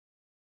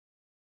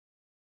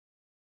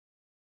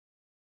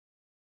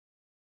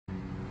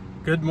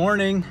Good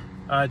morning.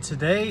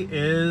 Today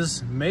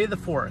is May the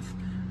 4th.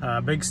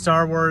 Big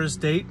Star Wars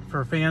date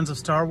for fans of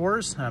Star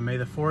Wars. May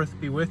the 4th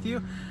be with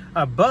you.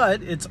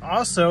 But it's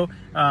also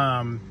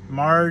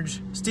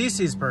Marge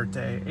Stacey's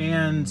birthday.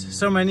 And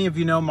so many of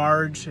you know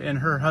Marge and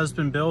her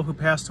husband Bill, who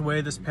passed away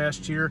this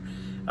past year,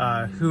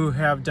 who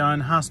have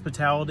done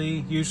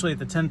hospitality, usually at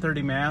the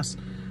 10:30 Mass.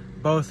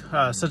 Both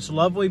such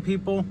lovely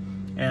people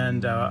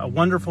and a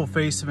wonderful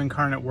face of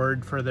Incarnate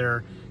Word for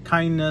their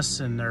kindness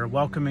and their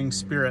welcoming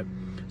spirit.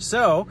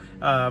 So,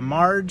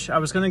 Marge, I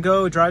was going to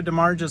go drive to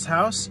Marge's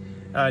house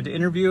to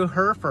interview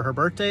her for her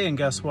birthday, and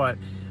guess what?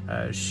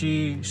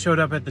 She showed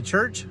up at the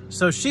church,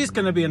 so she's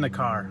going to be in the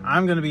car.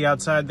 I'm going to be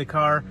outside the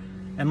car,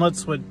 and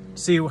let's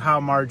see how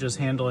Marge is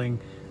handling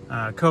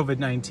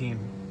COVID-19.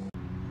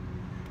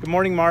 Good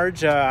morning,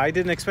 Marge. I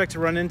didn't expect to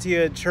run into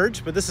you at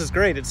church, but this is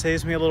great. It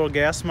saves me a little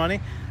gas money.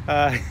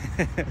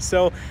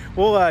 So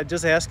we'll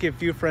just ask you a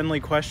few friendly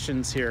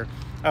questions here.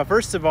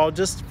 First of all,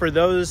 just for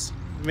those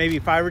maybe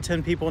 5 or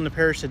 10 people in the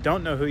parish that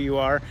don't know who you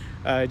are,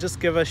 just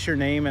give us your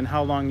name and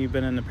how long you've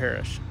been in the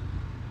parish.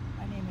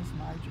 My name is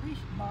Marge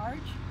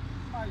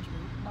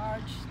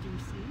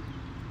Stacey,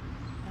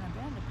 and I've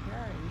been in the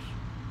parish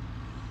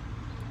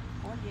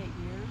 48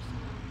 years.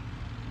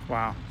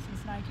 Wow.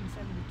 Since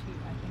 1972,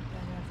 I think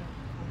that adds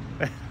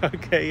up.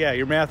 Okay, yeah,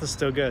 your math is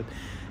still good.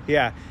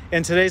 Yeah,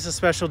 and today's a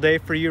special day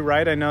for you,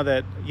 right? I know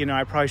that,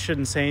 I probably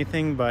shouldn't say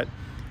anything, but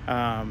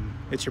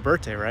it's your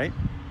birthday, right?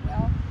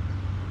 Well,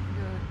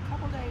 you're a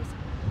couple days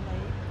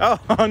late.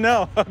 Oh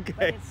no, okay.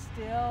 But it's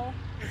still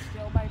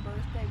my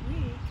birthday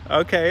week.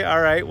 Okay,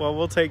 all right, well,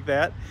 we'll take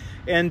that.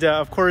 And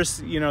of course,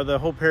 the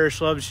whole parish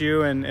loves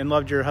you and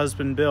loved your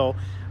husband, Bill.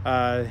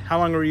 How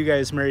long were you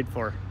guys married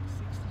for?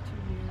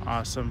 62 years.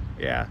 Awesome,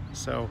 yeah.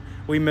 So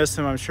we miss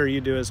him, I'm sure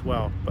you do as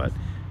well. But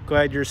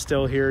glad you're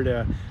still here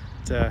to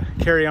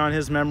carry on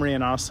his memory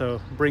and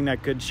also bring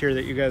that good cheer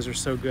that you guys are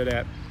so good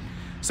at.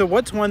 So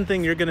what's one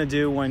thing you're going to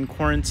do when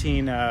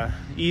quarantine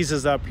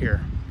eases up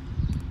here?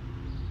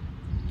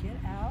 Get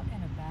out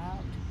and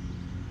about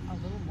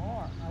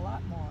a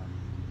lot more.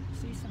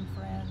 See some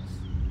friends,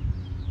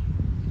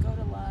 go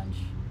to lunch,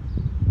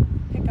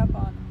 pick up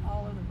on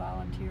all of the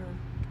volunteer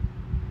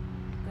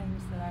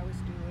things that I was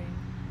doing.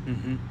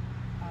 Mm-hmm.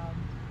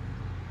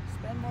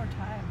 Spend more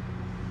time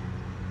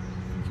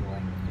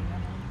enjoying the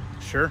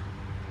family. Sure. Of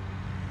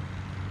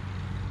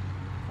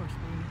course,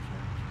 being in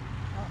church.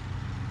 Oh,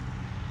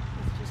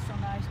 it's just so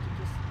nice to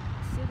just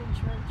sit in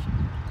church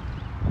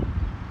and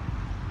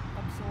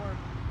absorb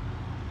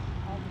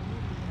all the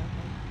beauty of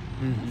it.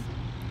 Mm-hmm.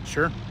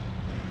 Sure.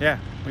 Yeah,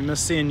 we miss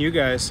seeing you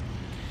guys.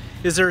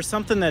 Is there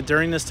something that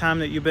during this time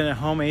that you've been at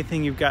home,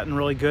 anything you've gotten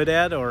really good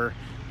at or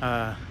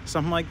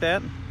something like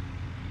that?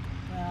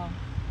 Well,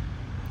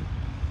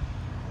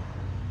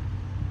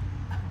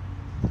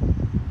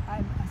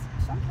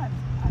 sometimes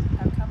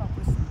I've come up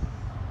with some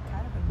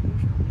kind of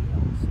unusual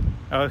meals.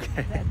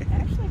 Okay. That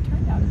actually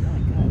turned out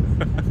really good.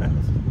 Because I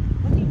was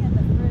looking in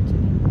the fridge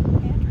and in the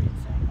pantry and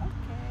saying,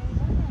 okay,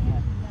 what do I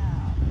have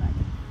now that I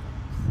can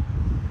fix?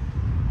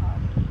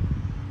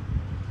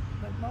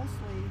 But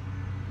mostly,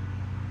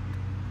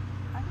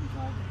 I've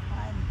enjoyed the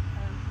time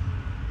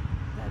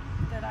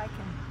that I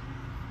can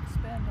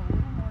spend a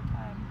little more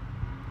time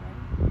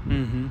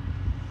praying. Mm-hmm.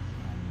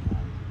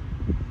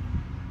 And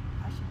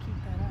I should keep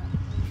that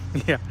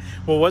up. Yeah.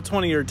 Well, what's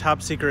one of your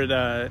top secret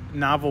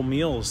novel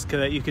meals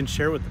that you can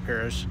share with the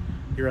parish?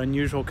 Your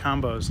unusual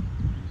combos.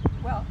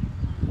 Well,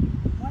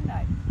 one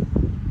night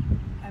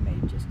I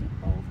made just a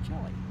bowl of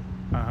chili.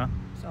 Uh-huh.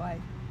 So I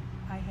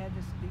had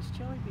these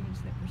chili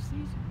beans that were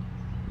seasoned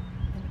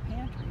in the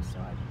pantry, so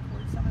I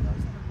poured some of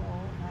those in a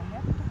bowl, and I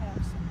happened to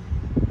have some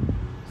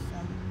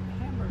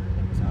hamburger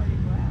that was already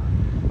browned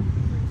in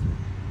the freezer.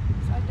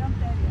 So I dumped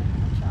that in,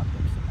 and I chopped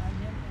up some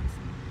onion and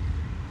some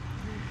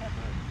green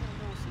pepper and put a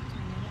little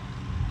seasoning in it,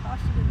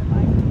 tossed it in the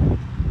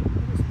microwave.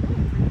 It was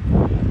really pretty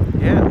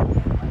good. Yeah.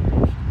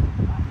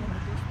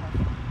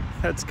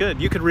 That's That's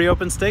good. You could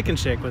reopen Steak and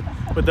Shake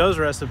with those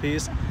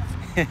recipes.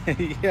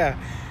 Yeah.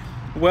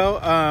 Well,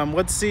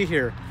 let's see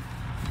here.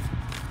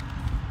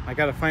 I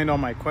got to find all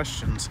my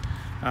questions.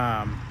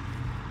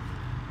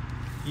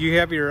 You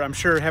have I'm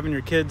sure having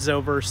your kids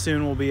over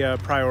soon will be a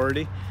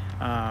priority.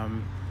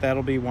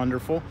 That'll be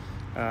wonderful.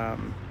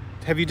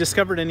 Have you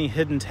discovered any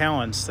hidden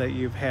talents that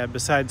you've had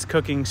besides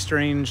cooking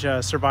strange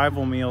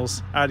survival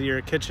meals out of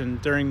your kitchen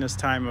during this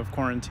time of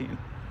quarantine?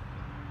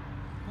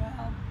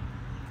 Well,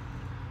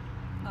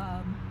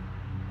 I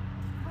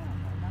don't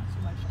know, not so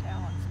much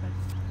talents,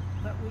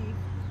 but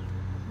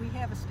we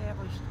have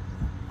established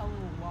a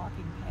little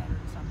walking pattern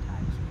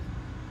sometimes with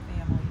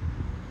family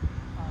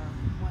or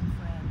one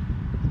friend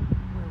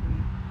where we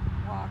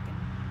walk and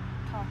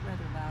talk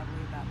rather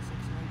loudly about 6 or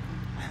 8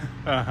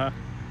 people. Uh-huh. And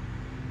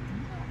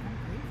I'm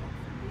grateful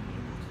for being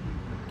able to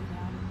get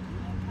out and do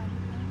that kind of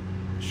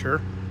thing. Sure.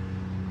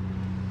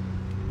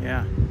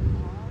 Yeah.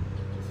 Walk,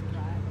 just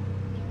drive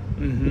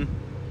a little bit.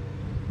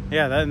 Mm-hmm.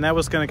 Yeah, that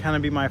was going to kind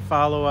of be my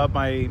follow-up.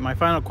 My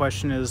final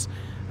question is,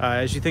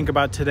 as you think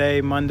about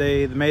today,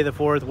 Monday, May the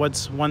 4th,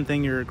 what's one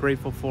thing you're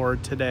grateful for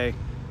today?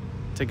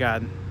 to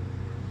God?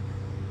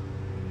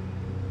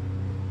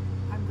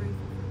 I'm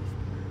grateful for this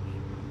parish.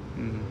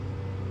 Mm.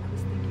 I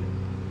was thinking,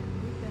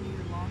 we've been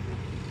here longer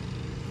than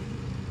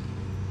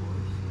of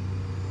course.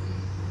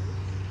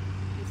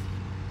 It's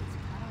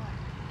kind of like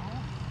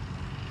home.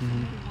 So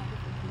Mhm. many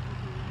wonderful people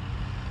here.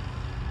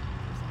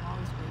 Because I'm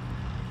always grateful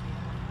for my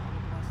family and all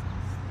the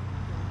blessings that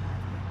Bill and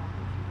I've had all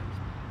these years.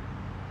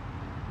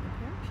 The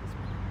parish has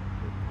been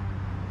a big part of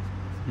our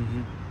lives.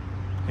 Mhm.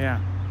 Yeah.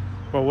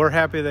 Well, we're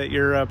happy that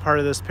you're a part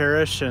of this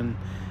parish, and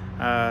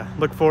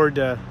look forward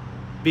to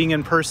being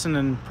in person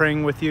and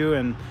praying with you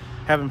and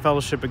having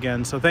fellowship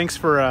again. So thanks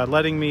for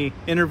letting me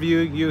interview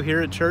you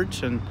here at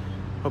church, and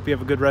hope you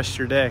have a good rest of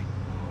your day.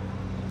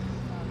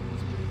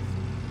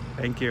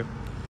 Thank you.